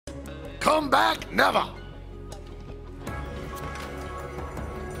Come back never!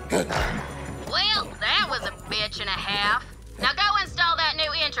 Well, that was a bitch and a half. Now go install that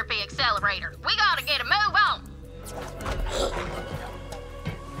new entropy accelerator. We gotta get a move on.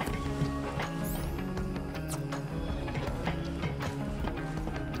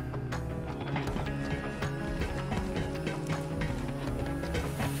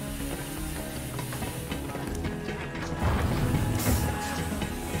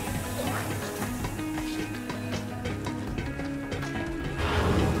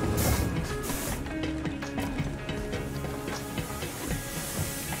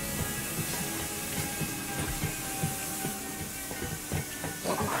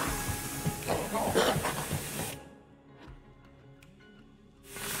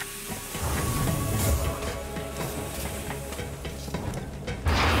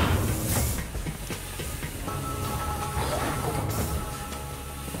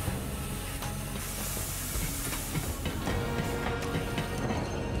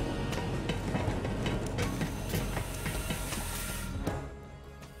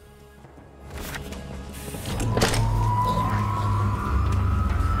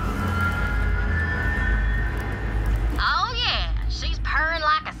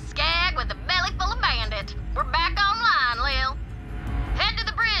 We're back online, Lil. Head to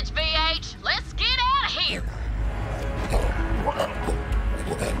the bridge, VH. Let's get out of here.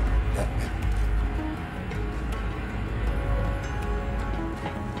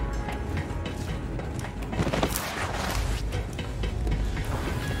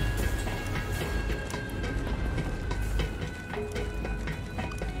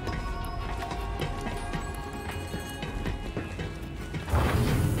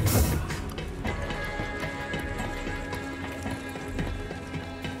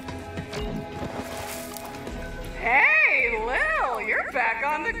 Back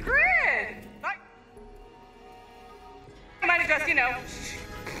on the grid! I might have just, you know...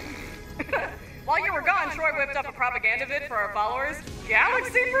 While you were gone, Troy whipped up a propaganda vid for our followers.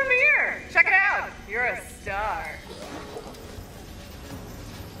 Galaxy premiere! Check it out! You're a star.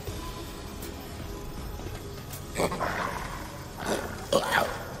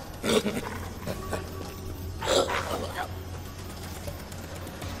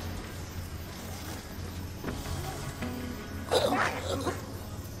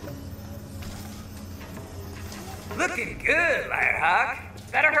 Looking good, Lighthawk.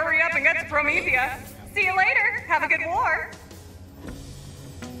 Better hurry up and get to Promethea. See you later. Have a good war.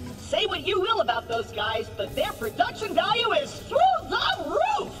 Say what you will about those guys, but their production value is through the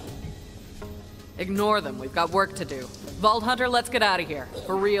roof! Ignore them. We've got work to do. Vault Hunter, let's get out of here.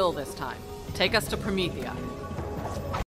 For real this time. Take us to Promethea.